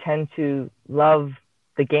generally tend to love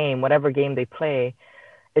the game, whatever game they play,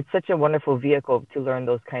 it's such a wonderful vehicle to learn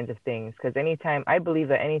those kinds of things. Because I believe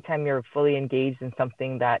that anytime you're fully engaged in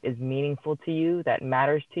something that is meaningful to you, that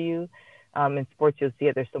matters to you, in sports, you'll see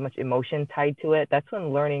it, there's so much emotion tied to it. That's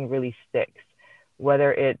when learning really sticks,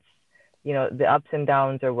 whether it's, the ups and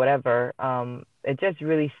downs or whatever. It just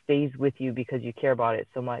really stays with you because you care about it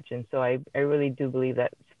so much. And so I really do believe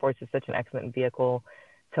that sports is such an excellent vehicle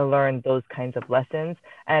to learn those kinds of lessons.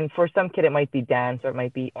 And for some kid, it might be dance or it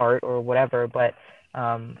might be art or whatever. But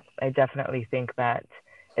I definitely think that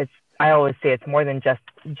I always say it's more than just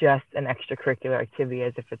an extracurricular activity,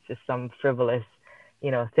 as if it's just some frivolous,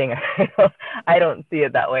 thing. I don't see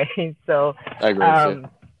it that way. So I agree.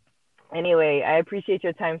 Anyway, I appreciate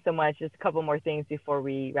your time so much. Just a couple more things before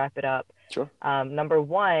we wrap it up. Sure. Number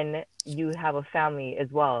one, you have a family as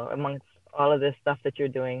well amongst all of this stuff that you're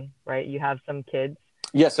doing, right? You have some kids.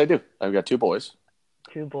 Yes, I do. I've got 2 boys.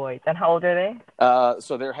 2 boys. And how old are they?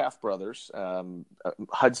 So they're half brothers.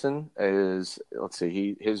 Hudson is, let's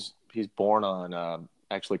see, he's born on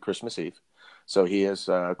actually Christmas Eve. So he is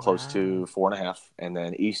close to 4.5. And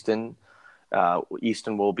then Easton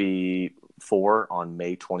will be 4 on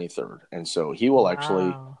May 23rd. And so he will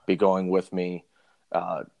actually be going with me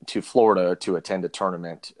to Florida to attend a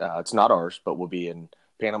tournament. It's not ours, but we'll be in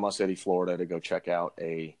Panama City, Florida to go check out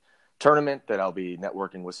a tournament that I'll be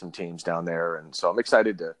networking with some teams down there. And so I'm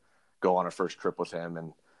excited to go on a first trip with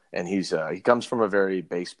him. And he comes from a very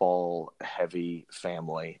baseball heavy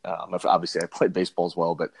family. Obviously I played baseball as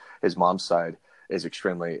well, but his mom's side is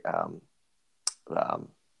extremely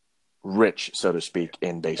rich, so to speak,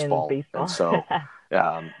 in baseball. And so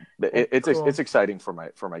cool. It's exciting for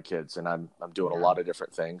my kids, and I'm doing a lot of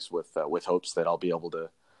different things with hopes that I'll be able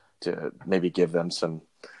to maybe give them some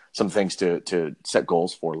things to set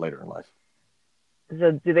goals for later in life.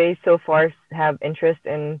 So do they so far have interest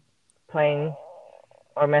in playing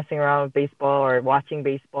or messing around with baseball or watching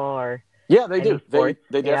baseball or? Yeah, they do. Sports?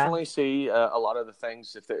 They definitely see a lot of the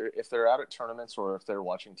things if they're out at tournaments or if they're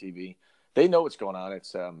watching TV. They know what's going on.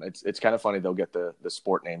 It's kind of funny. They'll get the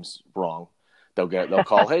sport names wrong. They'll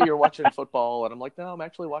call, hey, you're watching football, and I'm like, no, I'm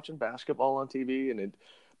actually watching basketball on TV.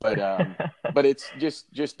 But it's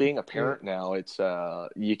just being a parent now. It's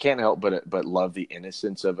you can't help but love the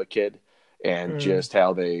innocence of a kid and just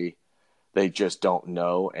how they just don't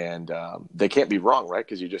know, and they can't be wrong, right?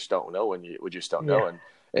 Because you just don't know when you just don't know,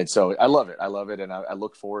 and so I love it, and I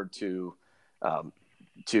look forward to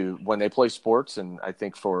when they play sports. And I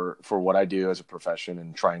think for what I do as a profession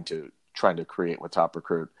and trying to create with Top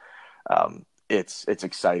Recruit, it's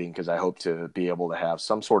exciting because I hope to be able to have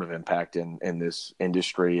some sort of impact in this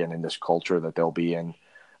industry and in this culture that they'll be in,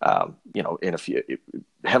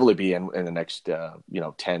 heavily be in the next,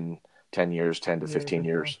 10 years, 10 to 15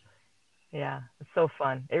 years. Yeah, it's so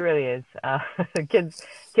fun. It really is. Kids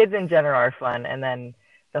in general are fun. And then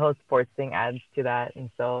the whole sports thing adds to that. And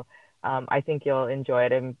so I think you'll enjoy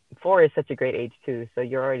it. And 4 is such a great age too. So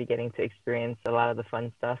you're already getting to experience a lot of the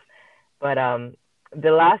fun stuff. But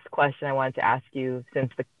the last question I wanted to ask you,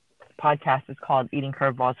 since the podcast is called Eating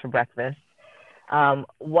Curveballs for Breakfast,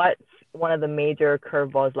 what's one of the major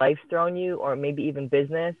curveballs life's thrown you, or maybe even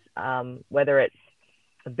business, whether it's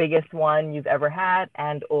the biggest one you've ever had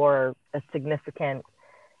and or a significant,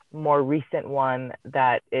 more recent one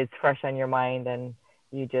that is fresh on your mind and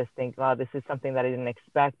you just think, wow, this is something that I didn't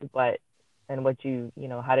expect, and what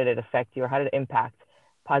how did it affect you, or how did it impact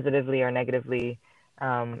positively or negatively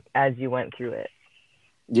as you went through it?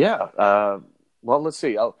 Yeah. Well, let's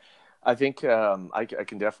see. I think I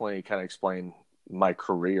can definitely kind of explain my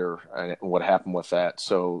career and what happened with that.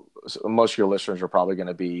 So most of your listeners are probably going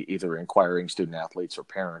to be either inquiring student athletes or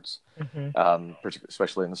parents,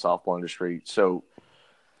 especially in the softball industry. So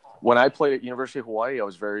when I played at University of Hawaii, I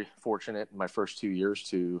was very fortunate in my first 2 years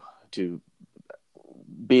to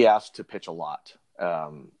be asked to pitch a lot.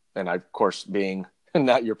 And I, of course, being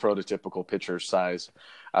not your prototypical pitcher size,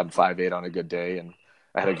 I'm 5'8" on a good day, and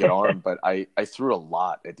I had a good arm, but I threw a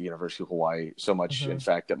lot at the University of Hawaii, so much, in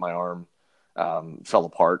fact, that my arm fell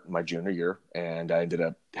apart my junior year, and I ended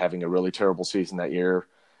up having a really terrible season that year.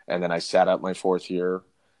 And then I sat out my fourth year,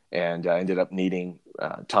 and I ended up needing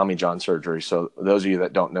Tommy John surgery. So those of you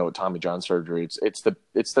that don't know what Tommy John surgery, it's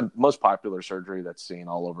the most popular surgery that's seen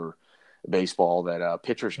all over baseball that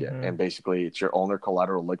pitchers get. And basically it's your ulnar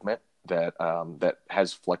collateral ligament that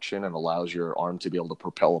has flexion and allows your arm to be able to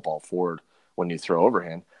propel a ball forward when you throw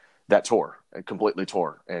overhand. That it completely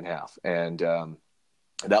tore in half. And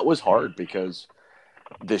that was hard because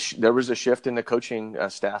there was a shift in the coaching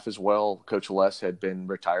staff as well. Coach Les had been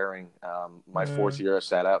retiring. My fourth year I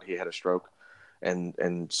sat out, he had a stroke.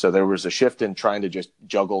 And so there was a shift in trying to just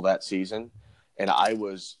juggle that season. And I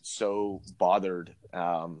was so bothered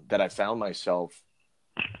that I found myself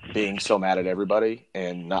being so mad at everybody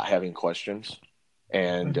and not having questions.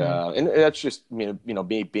 And that's just,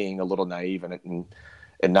 me being a little naive and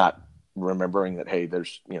not remembering that, hey,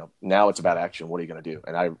 there's, now it's about action. What are you going to do?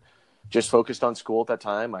 And I just focused on school at that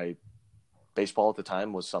time. Baseball at the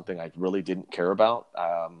time was something I really didn't care about.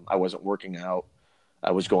 I wasn't working out.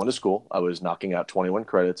 I was going to school. I was knocking out 21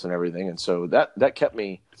 credits and everything. And so that kept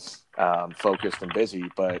me focused and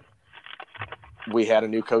busy. But we had a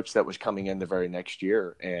new coach that was coming in the very next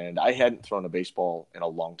year, and I hadn't thrown a baseball in a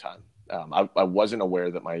long time. I wasn't aware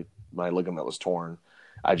that my ligament was torn.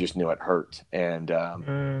 I just knew it hurt. And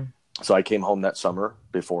so I came home that summer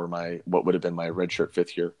before what would have been my redshirt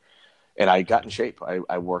fifth year, and I got in shape.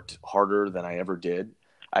 I worked harder than I ever did.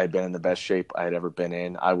 I had been in the best shape I had ever been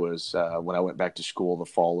in. I was when I went back to school the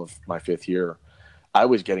fall of my fifth year, I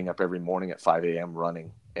was getting up every morning at 5 a.m.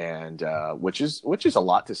 running, and which is a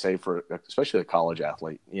lot to say for especially a college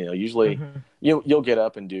athlete. Usually you'll get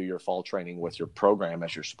up and do your fall training with your program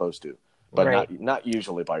as you're supposed to, but not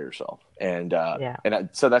usually by yourself. And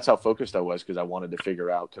so that's how focused I was, because I wanted to figure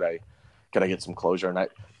out could I get some closure. And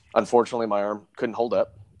unfortunately my arm couldn't hold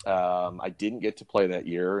up. I didn't get to play that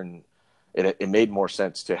year, and it made more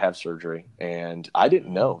sense to have surgery. And I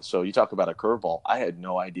didn't know. So you talk about a curveball. I had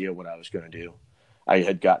no idea what I was going to do. I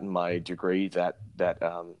had gotten my degree that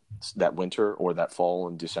winter or that fall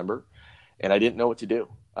in December, and I didn't know what to do.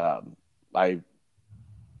 I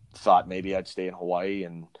thought maybe I'd stay in Hawaii,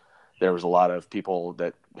 and there was a lot of people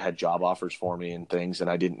that had job offers for me and things, and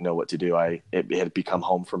I didn't know what to do. It had become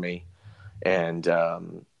home for me, and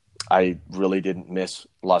I really didn't miss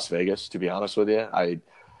Las Vegas, to be honest with you.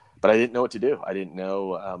 But I didn't know what to do. I didn't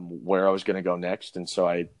know where I was going to go next, and so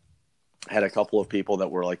I had a couple of people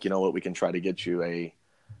that were like, you know what, we can try to get you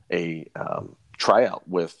a tryout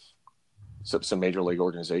with some major league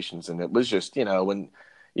organizations. And it was just, when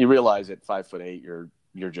you realize at 5'8",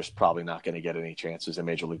 you're just probably not going to get any chances in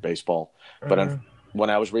Major League Baseball. But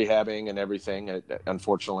when I was rehabbing and everything,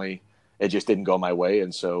 unfortunately, it just didn't go my way.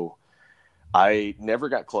 And so I never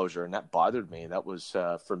got closure, and that bothered me. That was,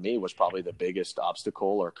 for me, was probably the biggest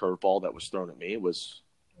obstacle or curveball that was thrown at me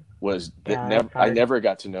that I never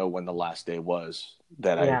got to know when the last day was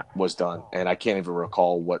that I was done. And I can't even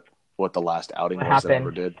recall what the last outing was that I ever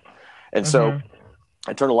did. And so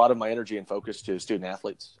I turned a lot of my energy and focus to student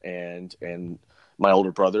athletes, and my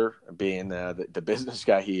older brother, being the business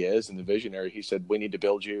guy he is and the visionary, he said, we need to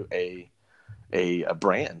build you a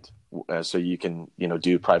brand so you can,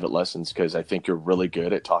 do private lessons, because I think you're really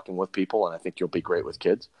good at talking with people, and I think you'll be great with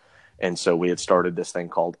kids. And so we had started this thing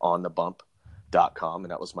called onthebump.com,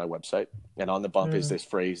 and that was my website. And on the bump is this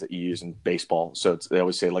phrase that you use in baseball. So they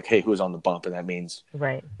always say, like, hey, who's on the bump? And that means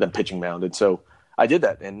them pitching mound. And so I did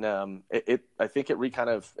that. And I think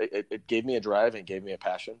it gave me a drive and gave me a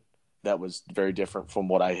passion that was very different from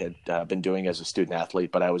what I had been doing as a student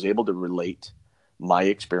athlete. But I was able to relate my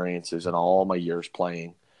experiences and all my years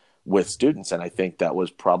playing with students. And I think that was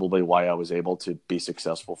probably why I was able to be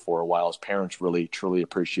successful for a while, as parents really, truly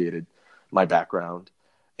appreciated my background.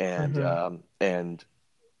 And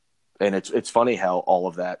it's funny how all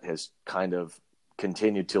of that has kind of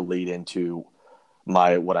continued to lead into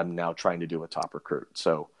what I'm now trying to do with Top Recruit.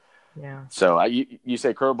 So, So you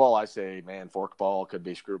say curveball, I say, man, forkball, could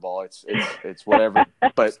be screwball. It's whatever.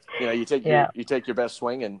 But you take your best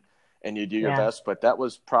swing and you do your best. But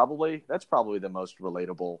that's probably the most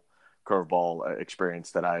relatable curveball experience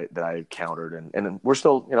that I encountered. And we're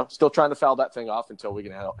still trying to foul that thing off until we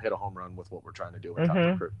can hit a home run with what we're trying to do with Top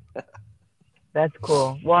Recruit. That's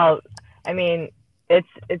cool. Well, I mean, it's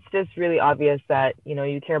just really obvious that,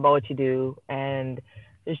 you care about what you do and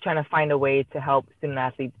just trying to find a way to help student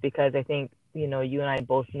athletes because I think, you and I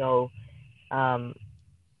both know um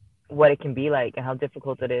what it can be like and how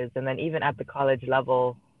difficult it is. And then even at the college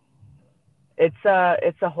level, it's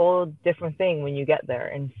a whole different thing when you get there.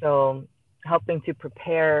 And so helping to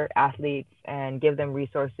prepare athletes and give them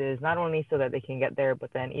resources not only so that they can get there,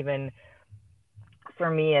 but then even for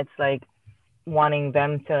me, it's like wanting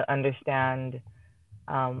them to understand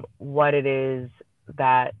what it is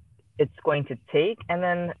that it's going to take, and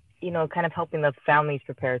then kind of helping the families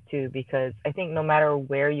prepare too. Because I think no matter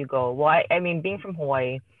where you go, well, I mean, being from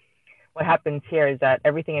Hawaii, what happens here is that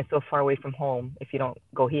everything is so far away from home if you don't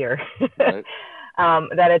go here. Right.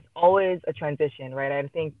 That it's always a transition, right? I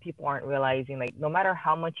think people aren't realizing, like, no matter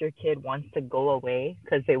how much your kid wants to go away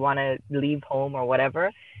because they want to leave home or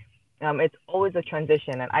whatever, it's always a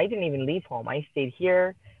transition. And I didn't even leave home. I stayed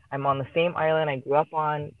here. I'm on the same island I grew up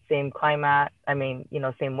on, same climate. I mean,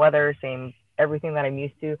 same weather, same everything that I'm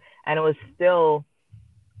used to. And it was still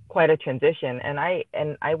quite a transition. And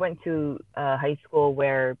I went to high school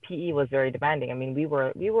where PE was very demanding. I mean, we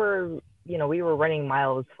were running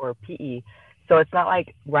miles for PE. So it's not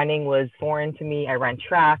like running was foreign to me. I ran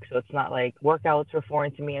track, so it's not like workouts were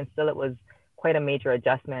foreign to me, and still it was quite a major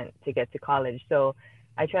adjustment to get to college. So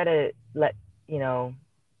I try to let you know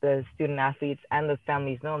the student athletes and the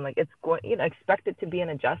families know, like, it's going, expect it to be an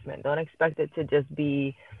adjustment. Don't expect it to just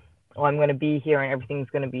be, oh, I'm going to be here and everything's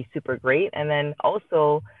going to be super great. And then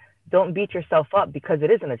also, don't beat yourself up because it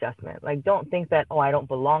is an adjustment. Like, don't think that, oh, I don't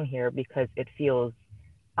belong here because it feels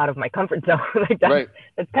out of my comfort zone. Like, Right.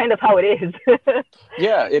 that's kind of how it is.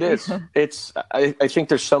 Yeah, it is. I think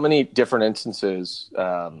there's so many different instances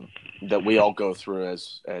that we all go through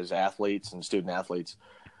as athletes and student athletes,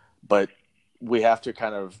 but we have to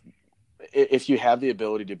kind of, if you have the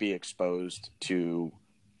ability to be exposed to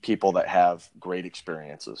people that have great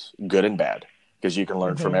experiences, good and bad, because you can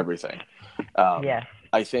learn from everything. Yeah.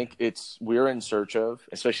 I think we're in search of,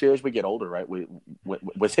 especially as we get older, right?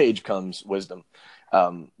 With age comes wisdom.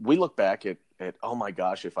 We look back at, oh my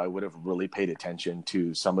gosh, if I would have really paid attention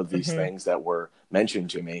to some of these things that were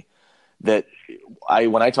mentioned to me, that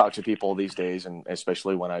when I talk to people these days, and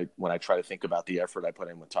especially when I try to think about the effort I put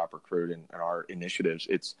in with Top Recruit and our initiatives,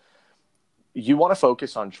 you want to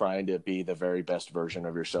focus on trying to be the very best version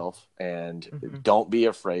of yourself, and don't be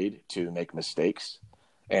afraid to make mistakes,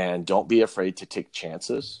 and don't be afraid to take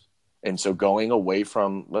chances. And so going away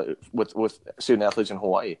from with student athletes in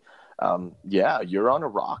Hawaii, you're on a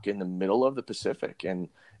rock in the middle of the Pacific, and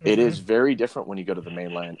it is very different when you go to the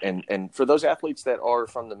mainland. And for those athletes that are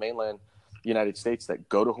from the mainland United States that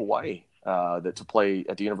go to Hawaii, to play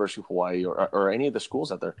at the University of Hawaii or any of the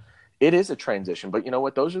schools out there, it is a transition. But you know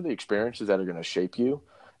what? Those are the experiences that are going to shape you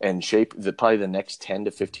and shape probably the next 10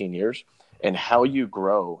 to 15 years. And how you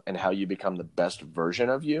grow and how you become the best version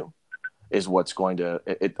of you is what's going to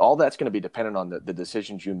all that's going to be dependent on the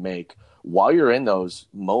decisions you make while you're in those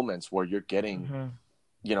moments where you're getting,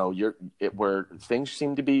 where things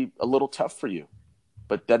seem to be a little tough for you.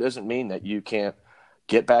 But that doesn't mean that you can't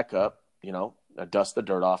get back up, dust the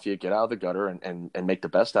dirt off you, get out of the gutter and make the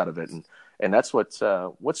best out of it. And that's what's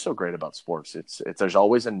so great about sports. It's there's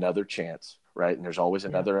always another chance, right? And there's always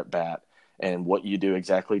another at bat. And what you do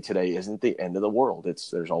exactly today isn't the end of the world.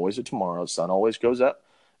 There's always a tomorrow. The sun always goes up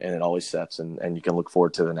and it always sets, and you can look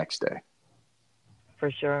forward to the next day. For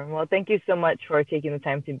sure. Well, thank you so much for taking the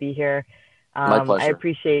time to be here. My pleasure.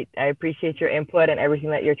 I appreciate your input and everything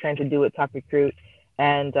that you're trying to do with Top Recruit,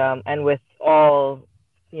 and with all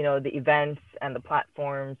the events and the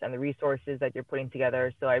platforms and the resources that you're putting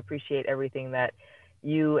together. So I appreciate everything that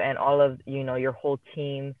you and all of your whole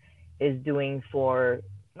team is doing for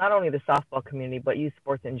not only the softball community but youth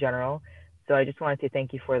sports in general. So I just wanted to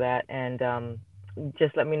thank you for that, and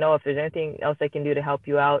just let me know if there's anything else I can do to help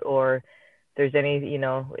you out, or if there's any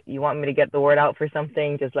you want me to get the word out for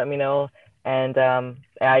something. Just let me know. And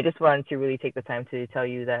I just wanted to really take the time to tell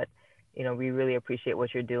you that we really appreciate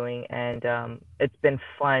what you're doing, and it's been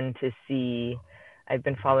fun to see. I've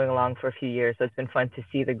been following along for a few years, so it's been fun to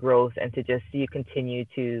see the growth and to just see you continue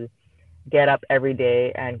to get up every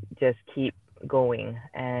day and just keep going.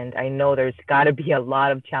 And I know there's got to be a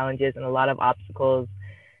lot of challenges and a lot of obstacles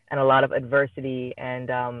and a lot of adversity, and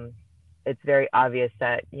it's very obvious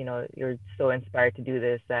that you're so inspired to do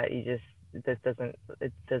this that it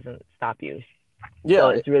doesn't stop you. Yeah, so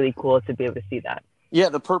it's really cool to be able to see that. Yeah,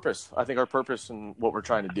 the purpose. I think our purpose and what we're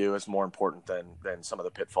trying to do is more important than some of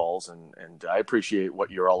the pitfalls. And I appreciate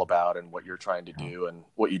what you're all about and what you're trying to do and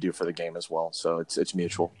what you do for the game as well. So it's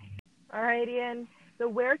mutual. All right, Ian. So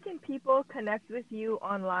where can people connect with you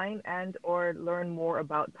online and or learn more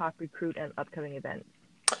about Top Recruit and upcoming events?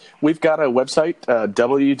 We've got a website,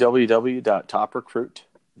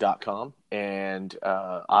 www.toprecruit.com, and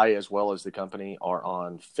I, as well as the company, are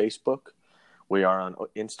on Facebook. We are on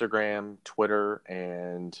Instagram, Twitter,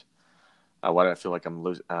 and why do I feel like I'm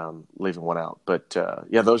leaving one out? But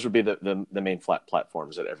yeah, those would be the main flat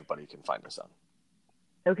platforms that everybody can find us on.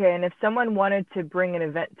 Okay, and if someone wanted to bring an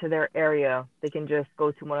event to their area, they can just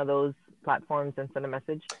go to one of those platforms and send a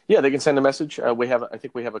message? Yeah, they can send a message. I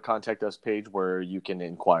think we have a contact us page where you can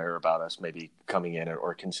inquire about us, maybe coming in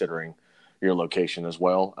or considering your location as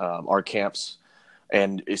well. Our camps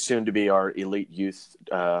and is soon to be our elite youth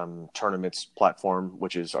tournaments platform,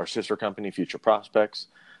 which is our sister company, Future Prospects.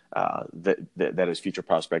 That is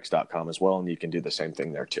futureprospects.com as well, and you can do the same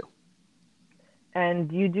thing there too.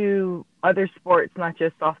 And you do other sports, not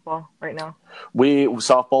just softball right now?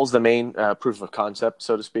 Softball's the main proof of concept,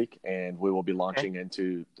 so to speak, and we will be launching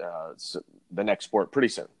into the next sport pretty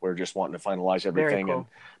soon. We're just wanting to finalize everything and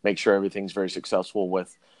make sure everything's very successful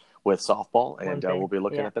with softball, and we'll be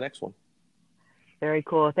looking at the next one. Very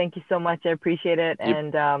cool. Thank you so much. I appreciate it.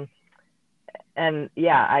 And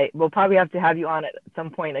yeah, we'll probably have to have you on at some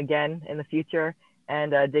point again in the future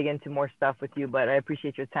and dig into more stuff with you, but I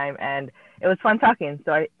appreciate your time, and it was fun talking,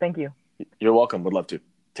 so I thank you. You're welcome. Would love to.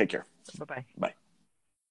 Take care. Bye-bye. Bye.